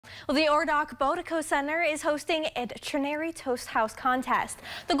Well, the Ordock Botico Center is hosting a Trenary Toast House contest.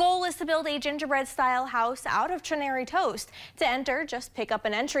 The goal is to build a gingerbread-style house out of Trenary toast. To enter, just pick up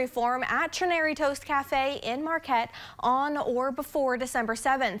an entry form at Trenary Toast Cafe in Marquette on or before December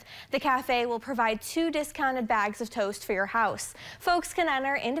 7th. The cafe will provide 2 discounted bags of toast for your house. Folks can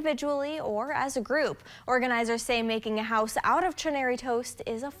enter individually or as a group. Organizers say making a house out of Trenary toast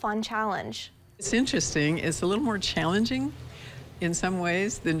is a fun challenge. It's interesting. It's a little more challenging in some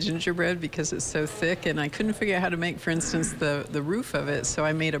ways than gingerbread because it's so thick, and I couldn't figure out how to make, for instance, the roof of it, so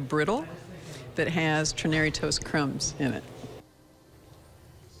I made a brittle that has Trenary toast crumbs in it.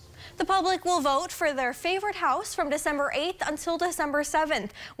 The public will vote for their favorite house from December 8th until December 7th.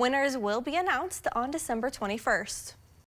 Winners will be announced on December 21st.